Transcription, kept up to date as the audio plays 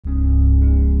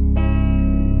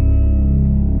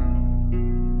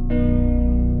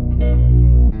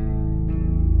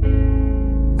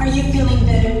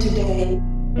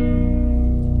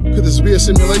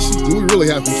simulations? Do we really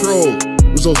have control?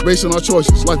 Results based on our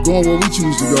choices, life going where we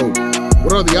choose to go.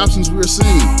 What are the options we are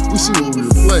seeing? We see what we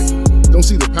reflect. Don't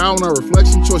see the power in our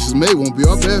reflection. Choices made won't be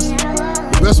our best.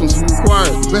 The best ones we require,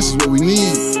 the best is what we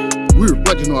need. We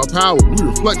reflect on our power, we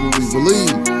reflect what we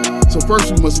believe. So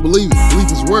first we must believe it. Belief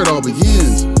is where it all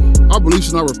begins. Our beliefs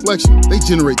and our reflection, they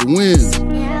generate the winds.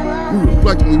 We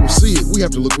reflect and we will see it. We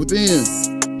have to look within.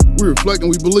 We reflect and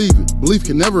we believe it. Belief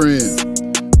can never end.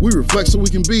 We reflect so we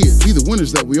can be it, be the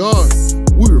winners that we are.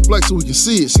 We reflect so we can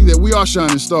see it, see that we are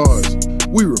shining stars.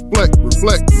 We reflect,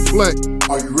 reflect, reflect.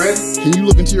 Are you ready? Can you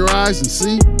look into your eyes and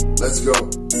see? Let's go.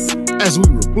 As we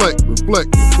reflect,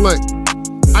 reflect, reflect,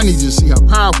 I need you to see how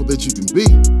powerful that you can be.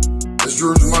 Let's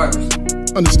Drew's reminders.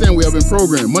 Understand we have been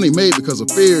programmed, money made because of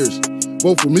fears.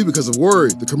 Vote for me because of worry.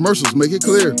 The commercials make it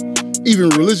clear. Even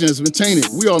religion has been tainted.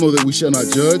 We all know that we shall not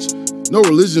judge. No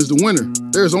religion is the winner.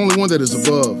 There is only one that is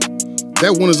above.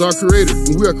 That one is our creator,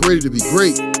 and we are created to be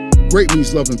great. Great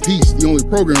means love and peace, the only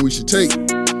program we should take.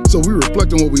 So we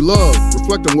reflect on what we love,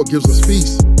 reflect on what gives us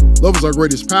peace. Love is our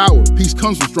greatest power. Peace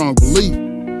comes from strong belief.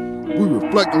 We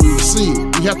reflect and we will see it.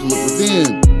 We have to look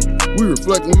within. We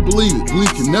reflect and we believe it.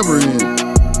 Belief can never end.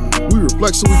 We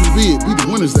reflect so we can be it, be the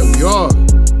winners that we are.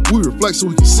 We reflect so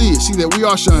we can see it, see that we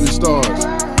are shining stars.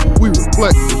 We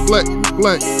reflect, reflect,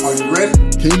 reflect. Are you ready?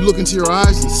 Can you look into your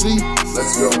eyes and see?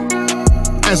 Let's go.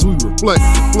 As we reflect,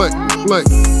 reflect, reflect,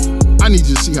 I need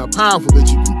you to see how powerful that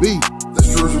you can be.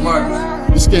 Let's Drew's reminders.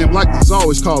 The scam likely is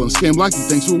always calling. Scam likely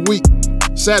thinks we're weak.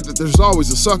 Sad that there's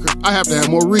always a sucker. I have to have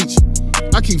more reach.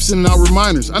 I keep sending out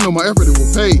reminders. I know my effort it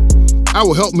will pay. I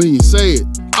will help millions say it.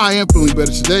 I am feeling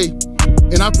better today.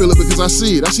 And I feel it because I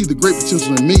see it. I see the great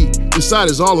potential in me. Inside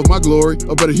is all of my glory,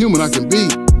 a better human I can be.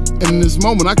 And in this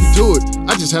moment I can do it.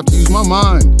 I just have to use my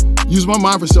mind. Use my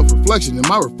mind for self-reflection. In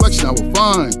my reflection I will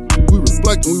find. We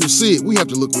reflect and we will see it. We have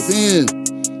to look within.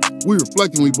 We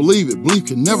reflect and we believe it.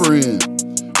 Belief can never end.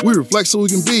 We reflect so we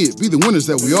can be it, be the winners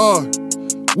that we are.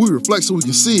 We reflect so we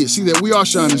can see it, see that we are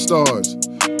shining stars.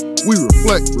 We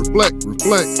reflect, reflect,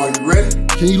 reflect. Are you ready?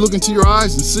 Can you look into your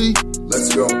eyes and see?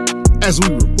 Let's go. As we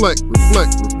reflect,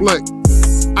 reflect, reflect,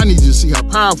 I need you to see how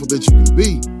powerful that you can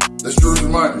be. Let's Drew's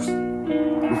reminders.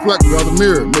 Reflect without the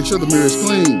mirror, make sure the mirror is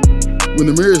clean. When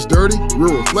the mirror is dirty,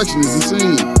 real reflection isn't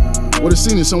seen. What is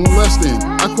seen is someone less than.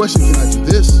 I question, can I do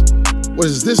this? What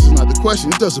is this is not the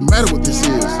question. It doesn't matter what this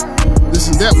is.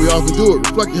 This and that, we all can do it.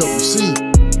 Reflect to help you see.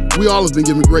 We all have been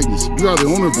given greatness. We are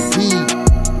the owner of the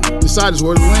deed. Inside is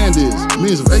where the land is.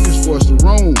 Millions of acres for us to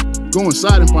roam. Go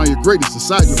inside and find your greatness.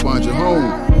 Inside you'll find your home.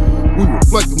 We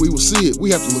reflect and we will see it. We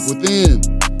have to look within.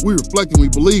 We reflect and we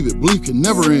believe it. Belief can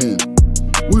never end.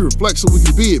 We reflect so we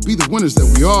can be it. Be the winners that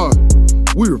we are.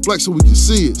 We reflect so we can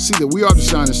see it. See that we are the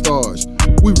shining stars.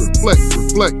 We reflect,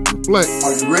 reflect, reflect.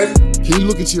 Are you ready? Can you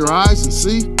look into your eyes and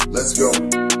see? Let's go.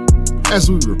 As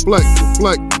we reflect,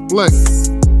 reflect, reflect,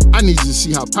 I need you to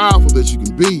see how powerful that you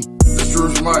can be. Let's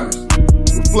Drew's reminders.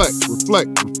 Reflect,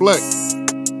 reflect, reflect.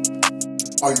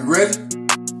 Are you ready?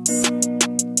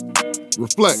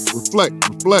 Reflect, reflect,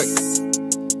 reflect.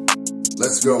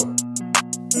 Let's go.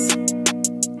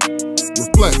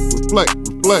 Reflect, reflect,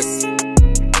 reflect.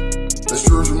 Let's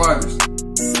Drew's reminders.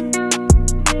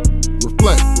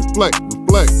 Reflect, reflect,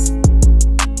 reflect.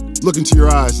 Look into your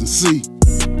eyes and see.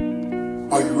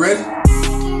 Are you ready?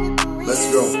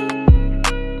 Let's go.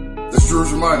 Let's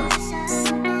Drew's reminders.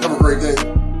 Have a great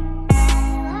day.